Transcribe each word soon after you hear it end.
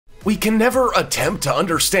We can never attempt to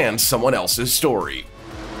understand someone else's story.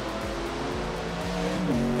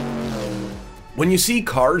 When you see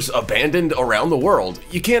cars abandoned around the world,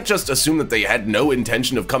 you can't just assume that they had no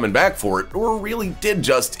intention of coming back for it, or really did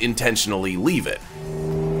just intentionally leave it.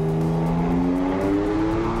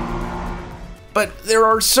 But there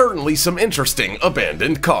are certainly some interesting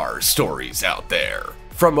abandoned car stories out there.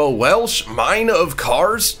 From a Welsh mine of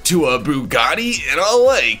cars to a Bugatti in a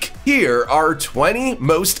lake, here are 20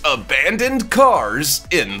 most abandoned cars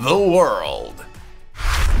in the world.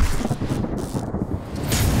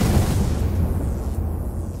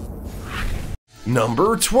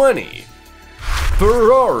 Number 20.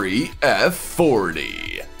 Ferrari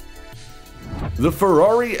F40. The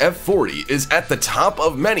Ferrari F40 is at the top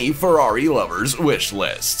of many Ferrari lovers' wish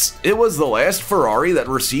lists. It was the last Ferrari that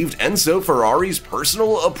received Enzo Ferrari's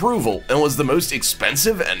personal approval and was the most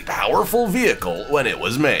expensive and powerful vehicle when it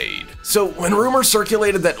was made. So when rumors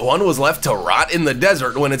circulated that one was left to rot in the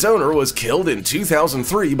desert when its owner was killed in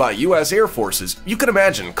 2003 by US Air Forces, you can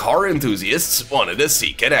imagine car enthusiasts wanted to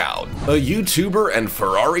seek it out. A YouTuber and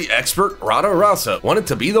Ferrari expert, Rada Rasa, wanted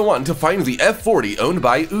to be the one to find the F40 owned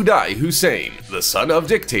by Uday Hussein, the son of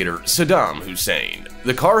dictator Saddam Hussein.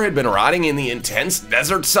 The car had been rotting in the intense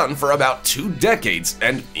desert sun for about 2 decades,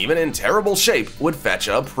 and even in terrible shape would fetch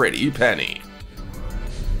a pretty penny.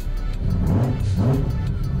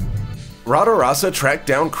 Rada Rasa tracked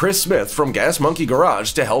down Chris Smith from Gas Monkey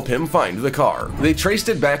Garage to help him find the car. They traced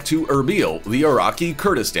it back to Erbil, the Iraqi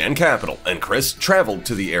Kurdistan capital, and Chris traveled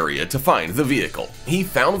to the area to find the vehicle. He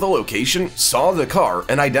found the location, saw the car,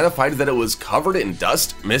 and identified that it was covered in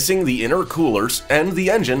dust, missing the inner coolers, and the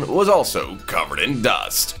engine was also covered in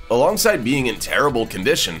dust. Alongside being in terrible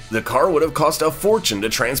condition, the car would have cost a fortune to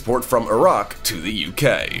transport from Iraq to the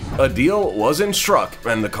UK. A deal wasn't struck,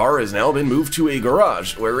 and the car has now been moved to a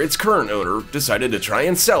garage where its current owner decided to try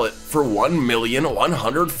and sell it for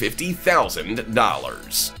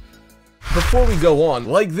 $1,150,000. Before we go on,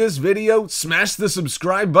 like this video, smash the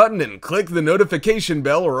subscribe button and click the notification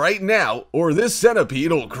bell right now, or this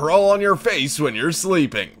centipede will crawl on your face when you're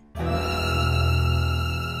sleeping.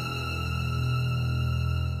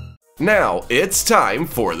 Now, it's time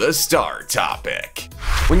for the star topic.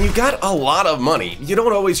 When you got a lot of money, you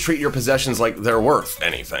don't always treat your possessions like they're worth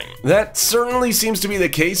anything. That certainly seems to be the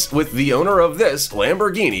case with the owner of this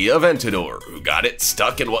Lamborghini Aventador, who got it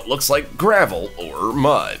stuck in what looks like gravel or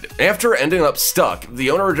mud. After ending up stuck, the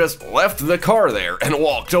owner just left the car there and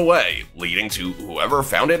walked away, leading to whoever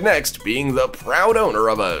found it next being the proud owner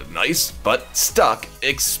of a nice but stuck,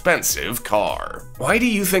 expensive car. Why do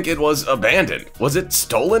you think it was abandoned? Was it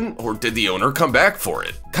stolen, or did the owner come back for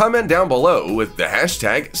it? Comment down below with the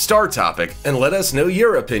hashtag StarTopic and let us know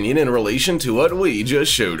your opinion in relation to what we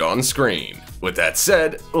just showed on screen. With that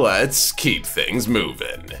said, let's keep things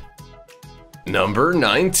moving. Number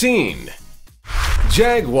 19.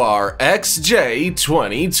 Jaguar XJ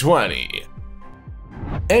 2020.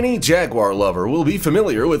 Any Jaguar lover will be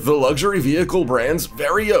familiar with the luxury vehicle brand's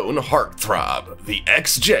very own heartthrob, the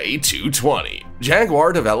XJ220.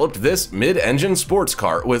 Jaguar developed this mid-engine sports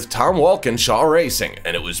car with Tom Walkinshaw Racing,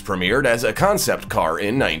 and it was premiered as a concept car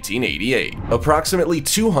in 1988. Approximately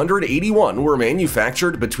 281 were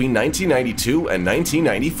manufactured between 1992 and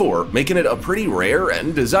 1994, making it a pretty rare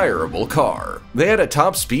and desirable car. They had a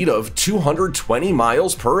top speed of 220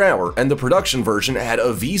 miles per hour, and the production version had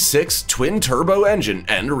a V6 twin-turbo engine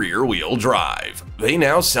and rear-wheel drive. They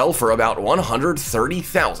now sell for about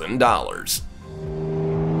 $130,000.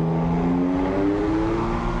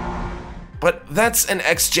 But that's an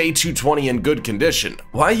XJ220 in good condition.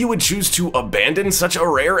 Why you would choose to abandon such a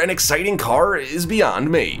rare and exciting car is beyond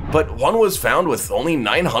me. But one was found with only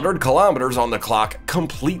 900 kilometers on the clock,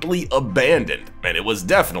 completely abandoned, and it was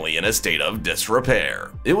definitely in a state of disrepair.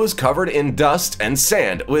 It was covered in dust and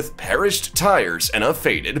sand with perished tires and a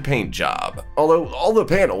faded paint job, although all the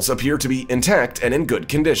panels appear to be intact and in good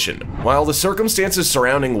condition. While the circumstances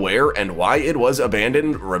surrounding where and why it was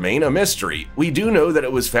abandoned remain a mystery, we do know that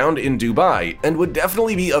it was found in Dubai and would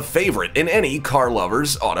definitely be a favorite in any car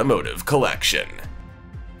lover's automotive collection.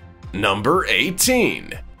 Number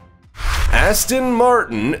 18. Aston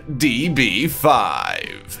Martin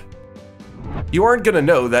DB5. You aren't gonna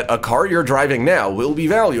know that a car you're driving now will be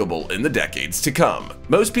valuable in the decades to come.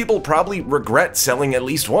 Most people probably regret selling at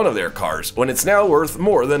least one of their cars when it's now worth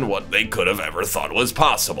more than what they could have ever thought was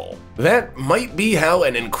possible. That might be how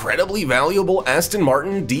an incredibly valuable Aston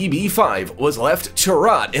Martin DB5 was left to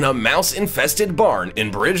rot in a mouse-infested barn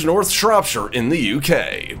in Bridge, North Shropshire in the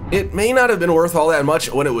UK. It may not have been worth all that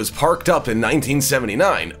much when it was parked up in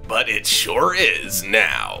 1979, but it sure is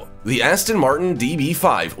now. The Aston Martin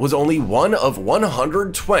DB5 was only one of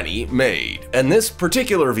 120 made, and this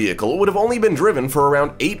particular vehicle would have only been driven for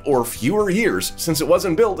around 8 or fewer years since it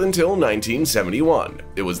wasn't built until 1971.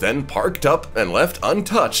 It was then parked up and left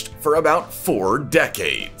untouched for about 4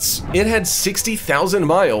 decades. It had 60,000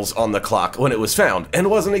 miles on the clock when it was found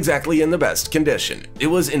and wasn't exactly in the best condition. It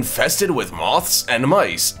was infested with moths and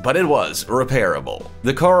mice, but it was repairable.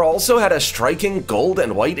 The car also had a striking gold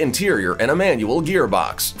and white interior and a manual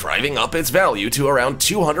gearbox, driving up its value to around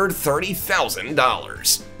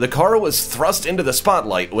 $230,000. The car was thrust into the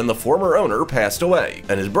spotlight when the former owner passed away,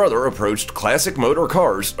 and his brother approached Classic Motor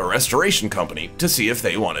Cars, a restoration company, to see if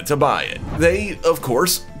they wanted to buy it. They, of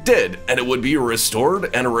course, did, and it would be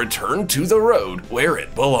restored and returned to the road where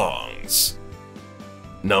it belongs.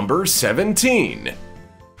 Number 17.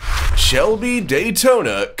 Shelby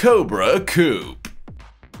Daytona Cobra Coupe.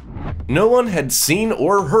 No one had seen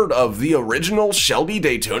or heard of the original Shelby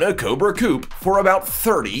Daytona Cobra Coupe for about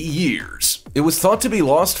 30 years. It was thought to be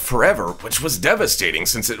lost forever, which was devastating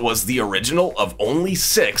since it was the original of only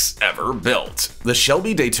 6 ever built. The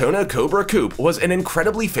Shelby Daytona Cobra Coupe was an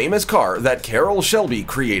incredibly famous car that Carroll Shelby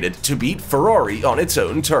created to beat Ferrari on its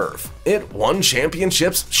own turf. It won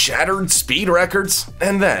championships, shattered speed records,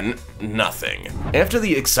 and then nothing. After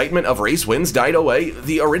the excitement of race wins died away,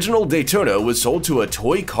 the original Daytona was sold to a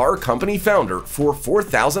toy car company founder for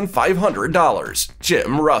 $4,500,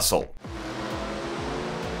 Jim Russell.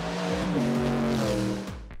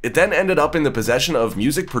 It then ended up in the possession of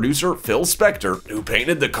music producer Phil Spector, who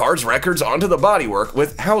painted the car's records onto the bodywork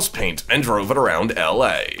with house paint and drove it around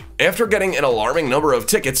LA. After getting an alarming number of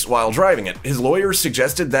tickets while driving it, his lawyers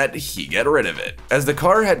suggested that he get rid of it. As the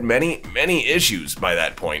car had many issues by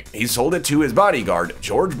that point, he sold it to his bodyguard,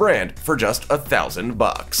 George Brand, for just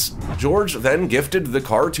 $1,000. George then gifted the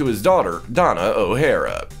car to his daughter, Donna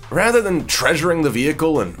O'Hara. Rather than treasuring the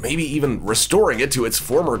vehicle and maybe even restoring it to its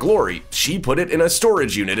former glory, she put it in a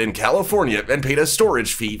storage unit in California and paid a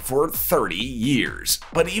storage fee for 30 years.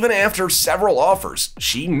 But even after several offers,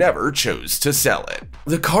 she never chose to sell it.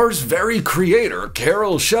 The car's very creator,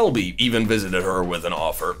 Carroll Shelby, even visited her with an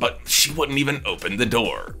offer, but she wouldn't even open the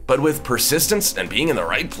door. But with persistence and being in the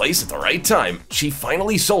right place at the right time, she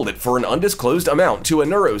finally sold it for an undisclosed amount to a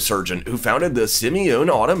neurosurgeon who founded the Simeone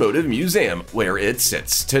Automotive Museum, where it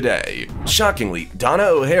sits today. Shockingly, Donna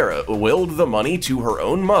O'Hara willed the money to her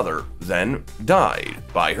own mother, then died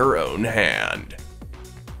by her own hand.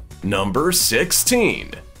 Number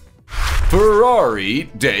 16. Ferrari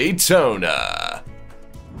Daytona.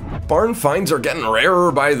 Barn finds are getting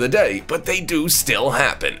rarer by the day, but they do still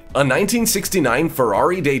happen. A 1969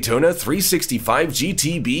 Ferrari Daytona 365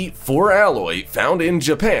 GTB 4-alloy found in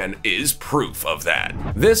Japan is proof of that.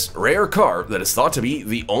 This rare car, that is thought to be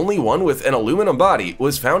the only one with an aluminum body,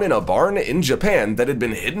 was found in a barn in Japan that had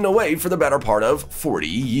been hidden away for the better part of 40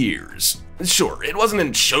 years. Sure, it wasn't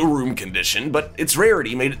in showroom condition, but its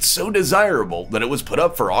rarity made it so desirable that it was put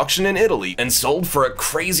up for auction in Italy and sold for a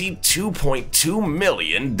crazy $2.2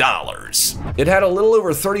 million. It had a little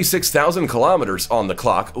over 36,000 kilometers on the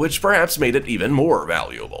clock, which perhaps made it even more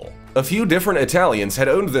valuable. A few different Italians had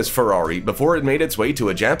owned this Ferrari before it made its way to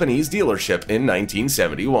a Japanese dealership in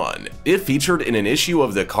 1971. It featured in an issue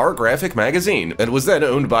of the Car Graphic magazine and was then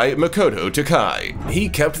owned by Makoto Takai. He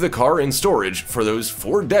kept the car in storage for those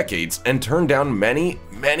 4 decades and turned down many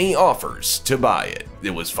offers to buy it.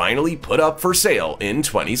 It was finally put up for sale in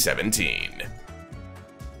 2017.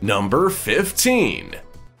 Number 15.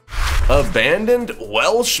 Abandoned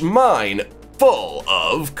Welsh mine full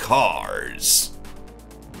of cars.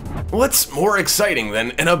 What's more exciting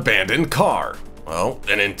than an abandoned car? Well,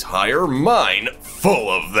 an entire mine full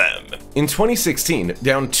of them. In 2016,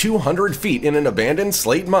 down 200 feet in an abandoned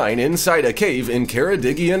slate mine inside a cave in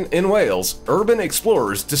Ceredigion in Wales, urban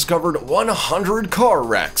explorers discovered 100 car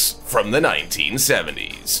wrecks from the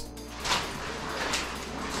 1970s.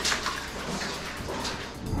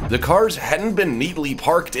 The cars hadn't been neatly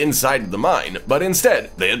parked inside the mine, but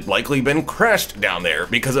instead, they had likely been crashed down there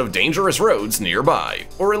because of dangerous roads nearby.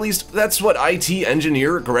 Or at least, that's what IT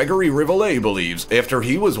engineer Gregory Rivolet believes after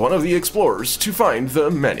he was one of the explorers to find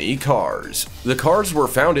the many cars. The cars were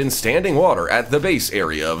found in standing water at the base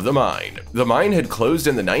area of the mine. The mine had closed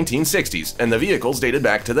in the 1960s, and the vehicles dated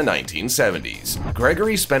back to the 1970s.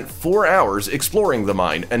 Gregory spent 4 hours exploring the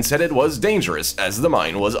mine and said it was dangerous as the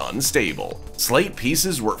mine was unstable. Slate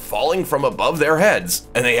pieces were falling from above their heads,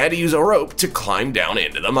 and they had to use a rope to climb down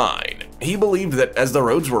into the mine. He believed that as the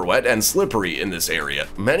roads were wet and slippery in this area,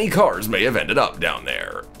 many cars may have ended up down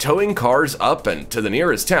there. Towing cars up and to the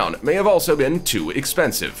nearest town may have also been too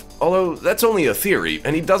expensive, although that's only a theory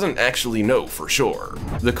and he doesn't actually know for sure.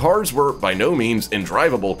 The cars were by no means in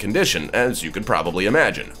drivable condition, as you could probably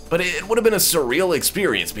imagine, but it would have been a surreal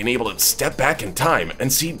experience being able to step back in time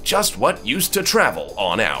and see just what used to travel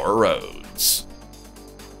on our roads.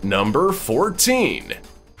 Number 14.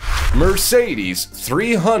 Mercedes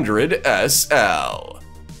 300 SL.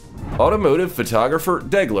 Automotive photographer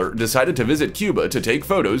Degler decided to visit Cuba to take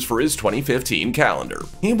photos for his 2015 calendar.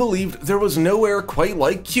 He believed there was nowhere quite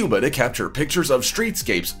like Cuba to capture pictures of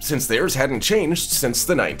streetscapes since theirs hadn't changed since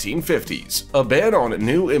the 1950s. A ban on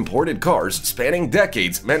new imported cars spanning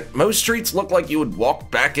decades meant most streets looked like you would walk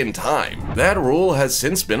back in time. That rule has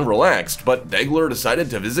since been relaxed, but Degler decided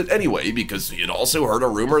to visit anyway because he had also heard a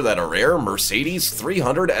rumor that a rare Mercedes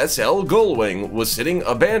 300 SL Gullwing was sitting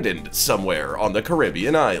abandoned somewhere on the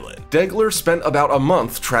Caribbean island. Degler spent about a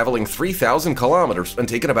month traveling 3,000 kilometers and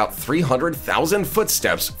taking about 300,000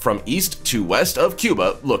 footsteps from east to west of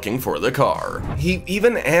Cuba looking for the car. He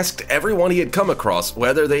even asked everyone he had come across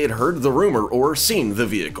whether they had heard the rumor or seen the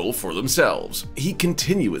vehicle for themselves. He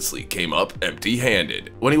continuously came up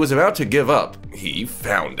empty-handed. When he was about to give up, he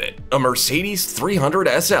found it. A Mercedes 300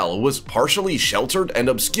 SL was partially sheltered and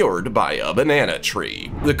obscured by a banana tree.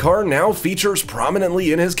 The car now features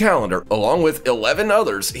prominently in his calendar, along with 11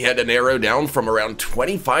 others he had to narrow down from around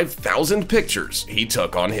 25,000 pictures he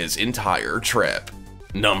took on his entire trip.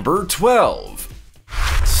 Number 12.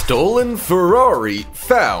 Stolen Ferrari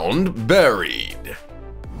found buried.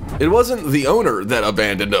 It wasn't the owner that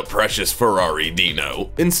abandoned a precious Ferrari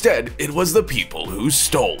Dino. Instead, it was the people who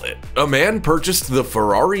stole it. A man purchased the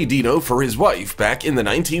Ferrari Dino for his wife back in the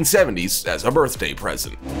 1970s as a birthday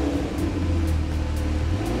present.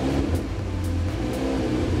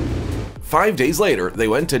 5 days later, they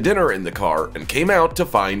went to dinner in the car and came out to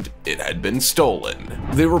find it had been stolen.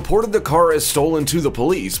 They reported the car as stolen to the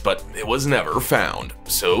police, but it was never found,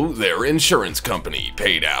 so their insurance company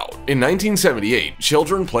paid out. In 1978,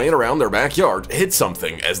 children playing around their backyard hit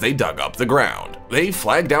something as they dug up the ground. They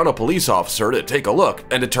flagged down a police officer to take a look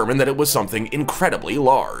and determined that it was something incredibly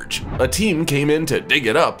large. A team came in to dig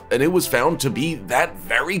it up, and it was found to be that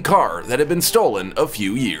very car that had been stolen a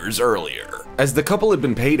few years earlier. As the couple had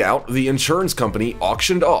been paid out, the insurance company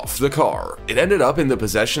auctioned off the car. It ended up in the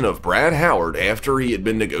possession of Brad Howard after he had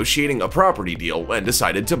been negotiating a property deal and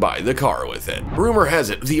decided to buy the car with it. Rumor has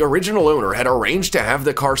it, the original owner had arranged to have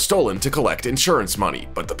the car stolen to collect insurance money,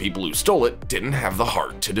 but the people who stole it didn't have the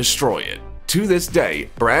heart to destroy it. To this day,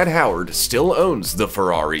 Brad Howard still owns the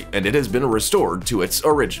Ferrari, and it has been restored to its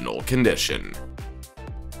original condition.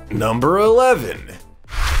 Number 11.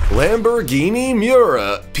 Lamborghini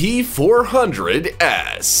Miura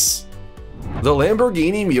P400S. The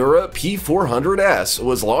Lamborghini Miura P400S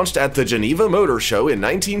was launched at the Geneva Motor Show in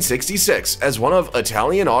 1966 as one of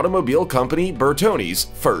Italian automobile company Bertoni's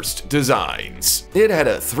first designs. It had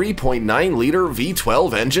a 3.9-liter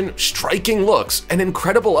V12 engine, striking looks, and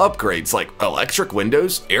incredible upgrades like electric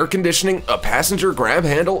windows, air conditioning, a passenger grab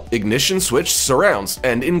handle, ignition switch surrounds,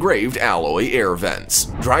 and engraved alloy air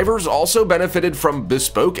vents. Drivers also benefited from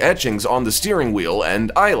bespoke etchings on the steering wheel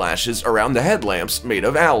and eyelashes around the headlamps made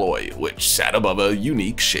of alloy, which sat above a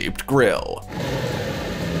unique shaped grille.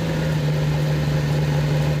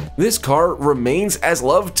 This car remains as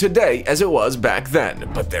loved today as it was back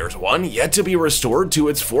then, but there's one yet to be restored to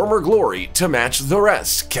its former glory to match the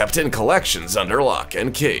rest, kept in collections under lock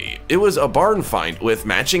and key. It was a barn find with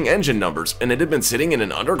matching engine numbers, and it had been sitting in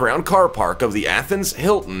an underground car park of the Athens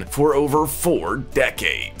Hilton for over 4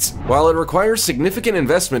 decades. While it requires significant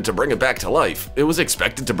investment to bring it back to life, it was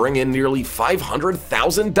expected to bring in nearly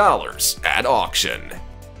 $500,000 at auction.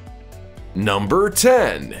 Number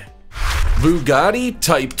 10. Bugatti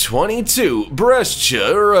Type 22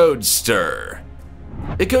 Brescia Roadster.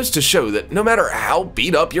 It goes to show that no matter how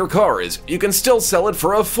beat up your car is, you can still sell it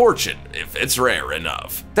for a fortune if it's rare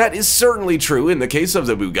enough. That is certainly true in the case of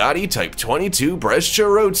the Bugatti Type 22 Brescia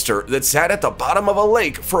Roadster that sat at the bottom of a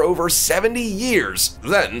lake for over 70 years,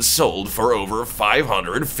 then sold for over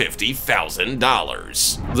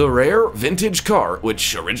 $550,000. The rare vintage car,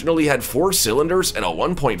 which originally had 4 cylinders and a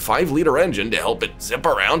 1.5-liter engine to help it zip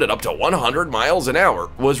around at up to 100 miles an hour,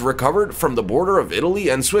 was recovered from the border of Italy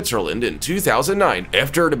and Switzerland in 2009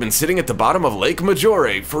 after it had been sitting at the bottom of Lake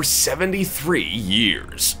Maggiore for 73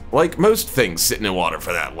 years. Like most things sitting in water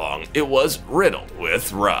for that long, it was riddled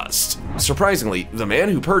with rust. Surprisingly, the man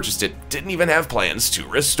who purchased it didn't even have plans to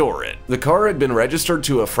restore it. The car had been registered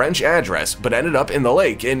to a French address but ended up in the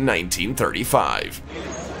lake in 1935.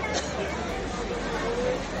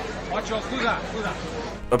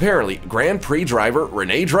 Apparently, Grand Prix driver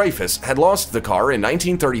René Dreyfus had lost the car in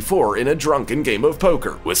 1934 in a drunken game of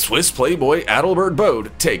poker, with Swiss playboy Adalbert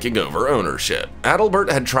Bode taking over ownership. Adalbert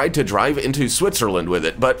had tried to drive into Switzerland with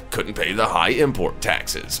it, but couldn't pay the high import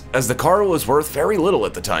taxes. As the car was worth very little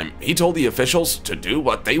at the time, he told the officials to do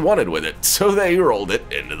what they wanted with it, so they rolled it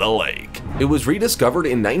into the lake. It was rediscovered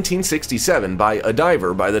in 1967 by a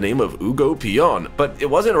diver by the name of Hugo Pion, but it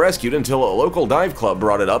wasn't rescued until a local dive club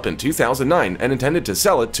brought it up in 2009 and intended to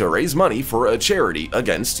sell it to raise money for a charity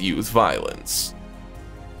against youth violence.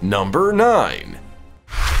 Number 9.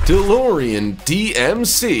 DeLorean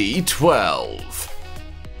DMC-12.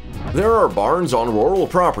 There are barns on rural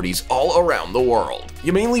properties all around the world.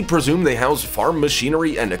 You mainly presume they house farm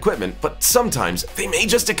machinery and equipment, but sometimes they may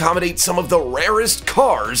just accommodate some of the rarest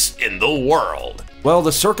cars in the world. While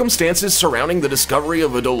the circumstances surrounding the discovery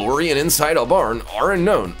of a DeLorean inside a barn are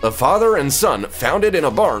unknown, a father and son found it in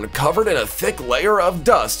a barn covered in a thick layer of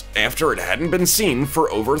dust after it hadn't been seen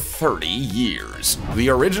for over 30 years. The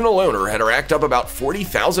original owner had racked up about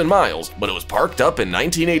 40,000 miles, but it was parked up in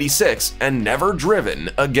 1986 and never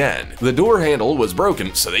driven again. The door handle was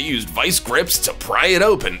broken, so they used vice grips to pry it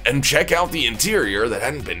open and check out the interior that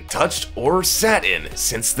hadn't been touched or sat in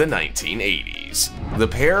since the 1980s. The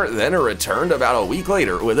pair then returned about a week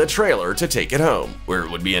later with a trailer to take it home, where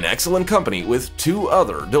it would be in excellent company with 2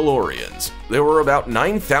 other DeLoreans. There were about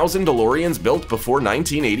 9,000 DeLoreans built before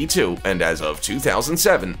 1982, and as of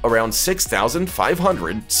 2007, around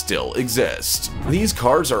 6,500 still exist. These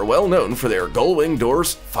cars are well known for their gull-wing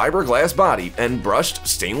doors, fiberglass body, and brushed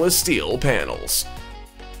stainless steel panels.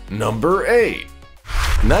 Number 8.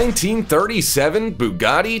 1937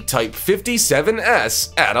 Bugatti Type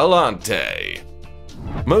 57S Adelante.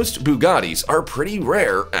 Most Bugattis are pretty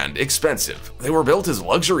rare and expensive. They were built as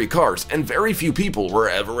luxury cars, and very few people were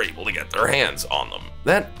ever able to get their hands on them.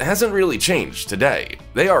 That hasn't really changed today.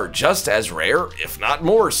 They are just as rare, if not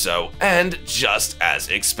more so, and just as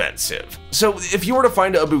expensive. So if you were to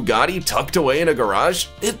find a Bugatti tucked away in a garage,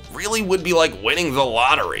 it really would be like winning the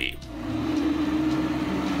lottery.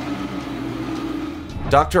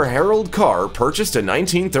 Dr. Harold Carr purchased a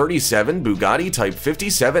 1937 Bugatti Type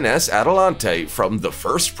 57S Adelante from the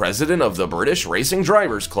first president of the British Racing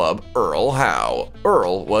Drivers Club, Earl Howe.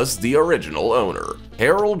 Earl was the original owner.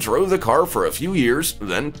 Harold drove the car for a few years,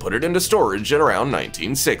 then put it into storage in around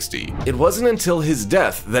 1960. It wasn't until his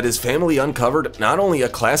death that his family uncovered not only a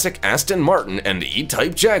classic Aston Martin and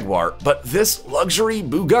E-Type Jaguar, but this luxury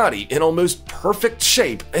Bugatti in almost perfect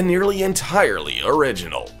shape and nearly entirely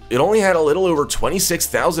original. It only had a little over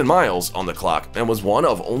 26,000 miles on the clock and was one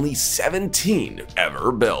of only 17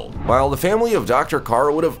 ever built. While the family of Dr.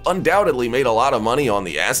 Carr would have undoubtedly made a lot of money on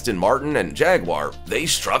the Aston Martin and Jaguar, they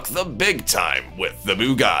struck the big time with the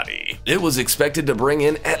Bugatti. It was expected to bring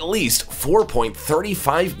in at least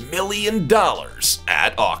 $4.35 million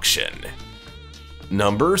at auction.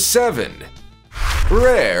 Number 7.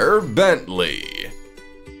 Rare Bentley.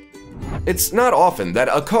 It's not often that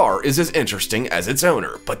a car is as interesting as its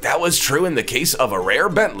owner, but that was true in the case of a rare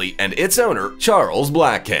Bentley and its owner, Charles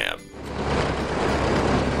Blackham.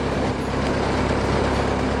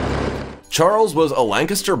 Charles was a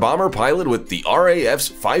Lancaster bomber pilot with the RAF's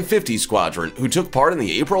 550 Squadron who took part in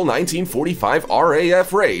the April 1945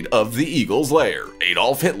 RAF raid of the Eagle's Lair,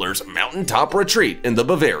 Adolf Hitler's mountaintop retreat in the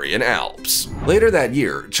Bavarian Alps. Later that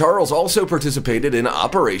year, Charles also participated in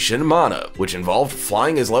Operation Mana, which involved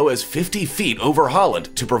flying as low as 50 feet over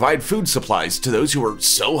Holland to provide food supplies to those who were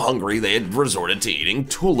so hungry they had resorted to eating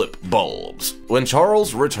tulip bulbs. When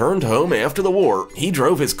Charles returned home after the war, he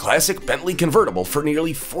drove his classic Bentley convertible for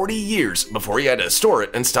nearly 40 years before he had to store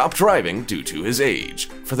it and stop driving due to his age.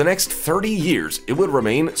 For the next 30 years, it would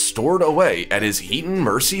remain stored away at his Heaton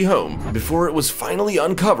Mercy home before it was finally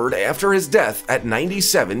uncovered after his death at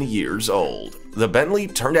 97 years old. The Bentley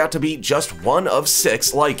turned out to be just one of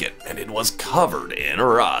 6 like it, and it was covered in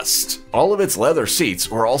rust. All of its leather seats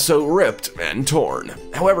were also ripped and torn.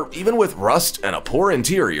 However, even with rust and a poor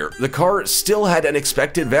interior, the car still had an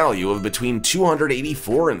expected value of between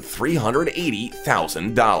 $284,000 and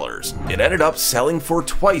 $380,000. It ended up selling for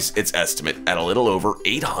twice its estimate at a little over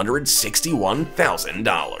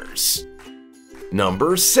 $861,000.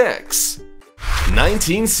 Number 6.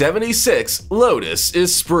 1976 Lotus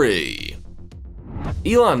Esprit.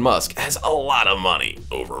 Elon Musk has a lot of money,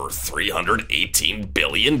 over $318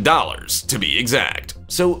 billion to be exact.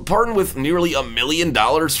 So parting with nearly $1 million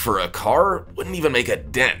for a car wouldn't even make a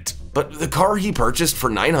dent. But the car he purchased for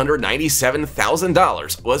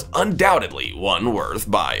 $997,000 was undoubtedly one worth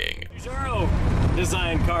buying.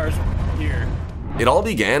 Design cars here. It all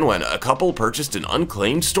began when a couple purchased an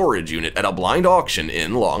unclaimed storage unit at a blind auction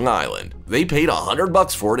in Long Island. They paid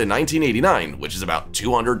 $100 for it in 1989, which is about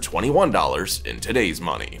 $221 in today's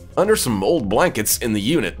money. Under some old blankets in the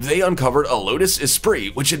unit, they uncovered a Lotus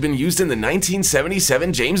Esprit, which had been used in the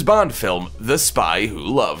 1977 James Bond film, The Spy Who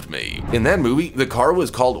Loved Me. In that movie, the car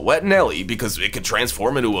was called Wet Nelly because it could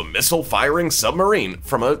transform into a missile-firing submarine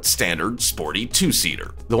from a standard sporty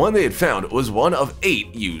two-seater. The one they had found was one of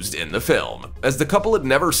 8 used in the film. As the couple had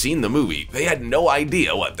never seen the movie, they had no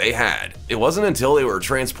idea what they had. It wasn't until they were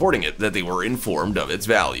transporting it that they were informed of its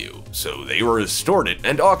value, so they restored it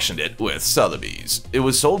and auctioned it with Sotheby's. It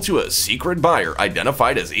was sold to a secret buyer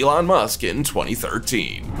identified as Elon Musk in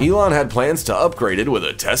 2013. Elon had plans to upgrade it with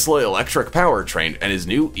a Tesla electric powertrain, and his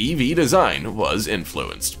new EV design was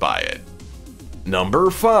influenced by it.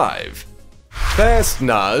 Number 5.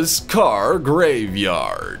 Fastna's Car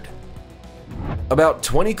Graveyard. About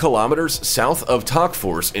 20 kilometers south of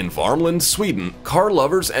Töcksfors in Värmland, Sweden, car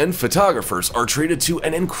lovers and photographers are treated to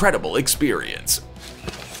an incredible experience.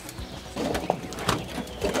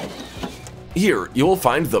 Here, you will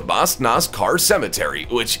find the Fastna's Car Cemetery,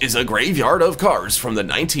 which is a graveyard of cars from the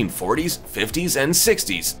 1940s, 50s, and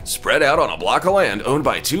 60s, spread out on a block of land owned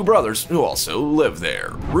by 2 brothers who also live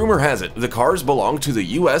there. Rumor has it the cars belong to the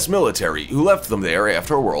US military, who left them there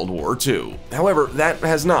after World War II. However, that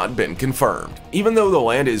has not been confirmed. Even though the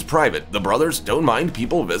land is private, the brothers don't mind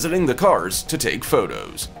people visiting the cars to take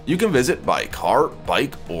photos. You can visit by car,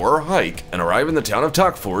 bike, or hike, and arrive in the town of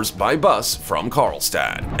Töcksfors by bus from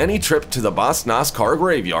Karlstad. Any trip to the Fastna's Car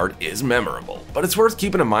Graveyard is memorable, but it's worth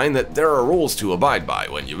keeping in mind that there are rules to abide by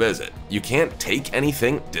when you visit. You can't take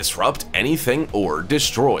anything, disrupt anything, or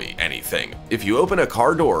destroy anything. If you open a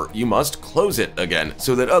car door, you must close it again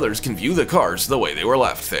so that others can view the cars the way they were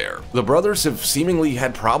left there. The brothers have seemingly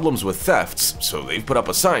had problems with thefts, so they've put up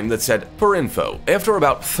a sign that said, "For info, after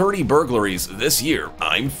about 30 burglaries this year,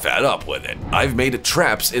 I'm fed up with it. I've made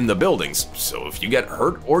traps in the buildings, so if you get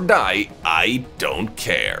hurt or die, I don't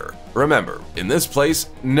care." Remember, in this place,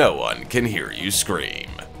 no one can hear you scream.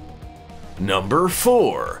 Number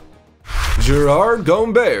 4. Gerard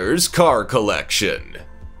Gombert's Car Collection.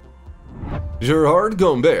 Gerard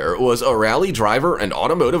Gombert was a rally driver and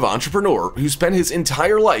automotive entrepreneur who spent his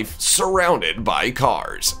entire life surrounded by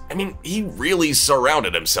cars. I mean, he really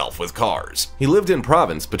surrounded himself with cars. He lived in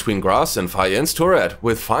Provence between Grasse and Fayence-Tourette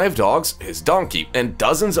with 5 dogs, his donkey, and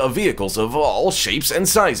dozens of vehicles of all shapes and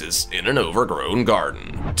sizes in an overgrown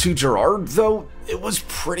garden. To Gerard, though, it was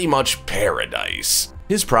pretty much paradise.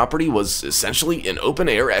 His property was essentially an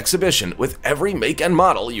open-air exhibition with every make and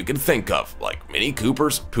model you could think of, like Mini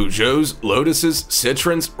Coopers, Peugeots, Lotuses,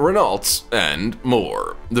 Citroens, Renaults, and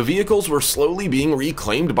more. The vehicles were slowly being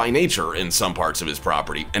reclaimed by nature in some parts of his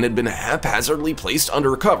property and had been haphazardly placed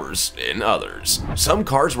under covers in others. Some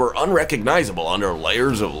cars were unrecognizable under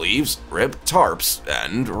layers of leaves, ripped tarps,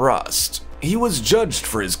 and rust. He was judged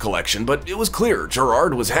for his collection, but it was clear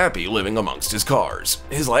Gerard was happy living amongst his cars.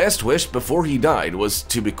 His last wish before he died was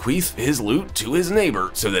to bequeath his loot to his neighbor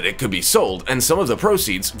so that it could be sold and some of the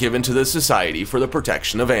proceeds given to the Society for the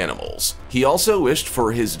Protection of Animals. He also wished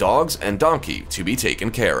for his dogs and donkey to be taken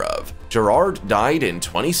care of. Gerard died in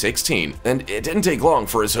 2016, and it didn't take long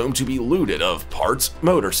for his home to be looted of parts,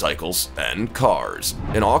 motorcycles, and cars.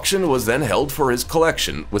 An auction was then held for his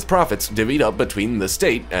collection, with profits divvied up between the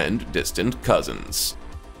state and distant cousins.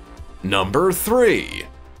 Number 3.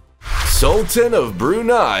 Sultan of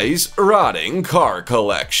Brunei's Rotting Car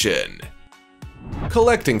Collection.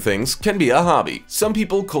 Collecting things can be a hobby. Some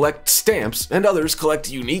people collect stamps and others collect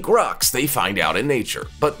unique rocks they find out in nature.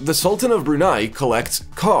 But the Sultan of Brunei collects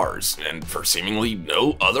cars, and for seemingly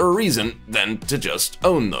no other reason than to just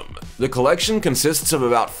own them. The collection consists of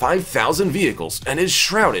about 5,000 vehicles and is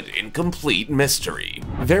shrouded in complete mystery.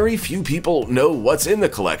 Very few people know what's in the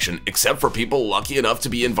collection except for people lucky enough to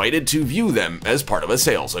be invited to view them as part of a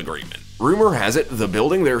sales agreement. Rumor has it the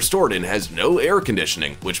building they're stored in has no air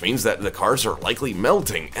conditioning, which means that the cars are likely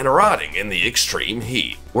melting and rotting in the extreme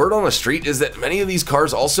heat. Word on the street is that many of these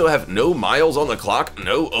cars also have no miles on the clock,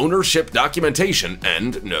 no ownership documentation,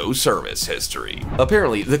 and no service history.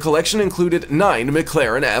 Apparently, the collection included 9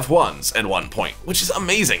 McLaren F1s at one point, which is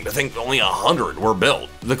amazing to think only 100 were built.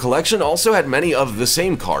 The collection also had many of the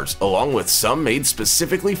same cars, along with some made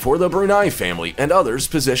specifically for the Brunei family and others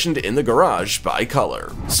positioned in the garage by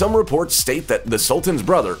color. Some reports state that the Sultan's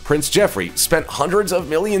brother, Prince Jeffrey, spent hundreds of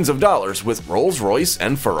millions of dollars with Rolls-Royce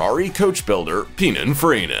and Ferrari coach builder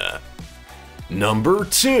Pininfarina. Number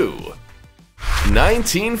 2.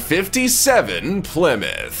 1957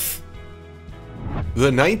 Plymouth. The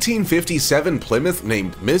 1957 Plymouth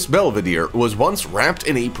named Miss Belvedere was once wrapped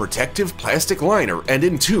in a protective plastic liner and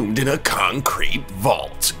entombed in a concrete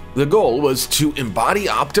vault. The goal was to embody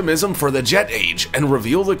optimism for the jet age and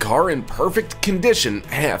reveal the car in perfect condition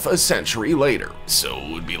half a century later, so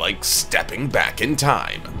it would be like stepping back in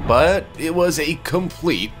time. But it was a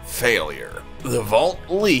complete failure. The vault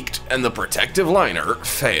leaked and the protective liner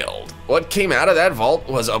failed. What came out of that vault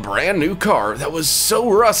was a brand new car that was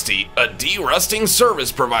so rusty, a de-rusting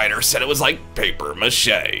service provider said it was like paper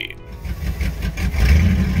mache.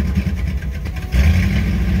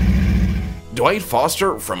 Dwight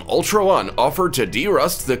Foster from Ultra One offered to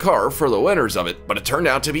de-rust the car for the winners of it, but it turned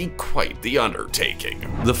out to be quite the undertaking.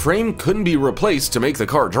 The frame couldn't be replaced to make the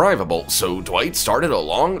car drivable, so Dwight started a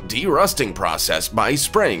long de-rusting process by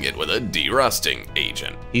spraying it with a de-rusting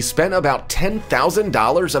agent. He spent about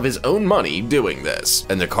 $10,000 of his own money doing this,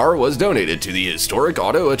 and the car was donated to the Historic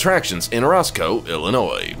Auto Attractions in Roscoe,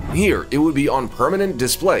 Illinois. Here, it would be on permanent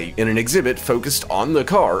display in an exhibit focused on the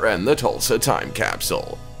car and the Tulsa time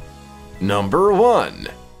capsule. Number 1.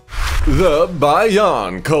 The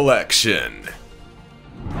Bayon Collection.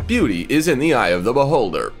 Beauty is in the eye of the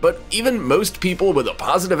beholder, but even most people with a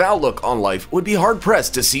positive outlook on life would be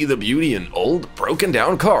hard-pressed to see the beauty in old,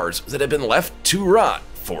 broken-down cars that have been left to rot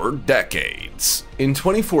for decades. In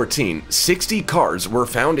 2014, 60 cars were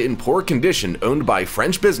found in poor condition owned by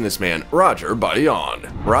French businessman Roger Bayon.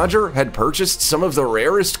 Roger had purchased some of the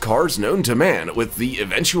rarest cars known to man with the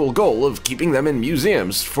eventual goal of keeping them in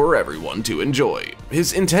museums for everyone to enjoy.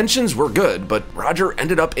 His intentions were good, but Roger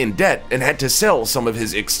ended up in debt and had to sell some of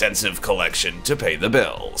his extensive collection to pay the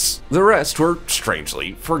bills. The rest were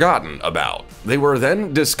strangely forgotten about. They were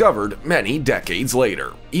then discovered many decades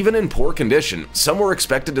later. Even in poor condition, some were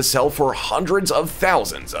expected to sell for hundreds of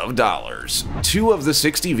thousands of dollars. 2 of the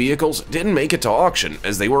 60 vehicles didn't make it to auction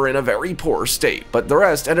as they were in a very poor state, but the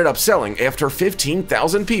rest ended up selling after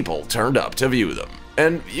 15,000 people turned up to view them.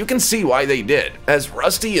 And you can see why they did. As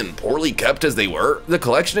rusty and poorly kept as they were, the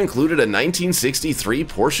collection included a 1963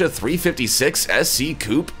 Porsche 356 SC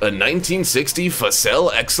Coupe, a 1960 Facel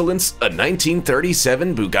Excellence, a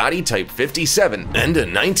 1937 Bugatti Type 57, and a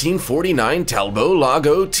 1949 Talbot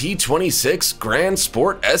Lago T26 Grand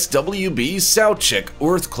Sport SWB South Chick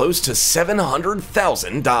worth close to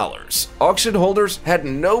 $700,000. Auction holders had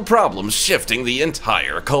no problems shifting the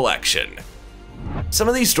entire collection. Some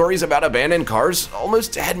of these stories about abandoned cars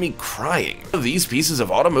almost had me crying. These pieces of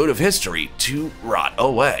automotive history to rot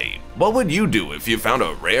away. What would you do if you found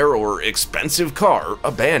a rare or expensive car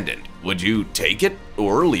abandoned? Would you take it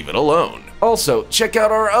or leave it alone? Also, check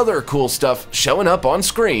out our other cool stuff showing up on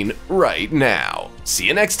screen right now. See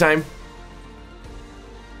you next time.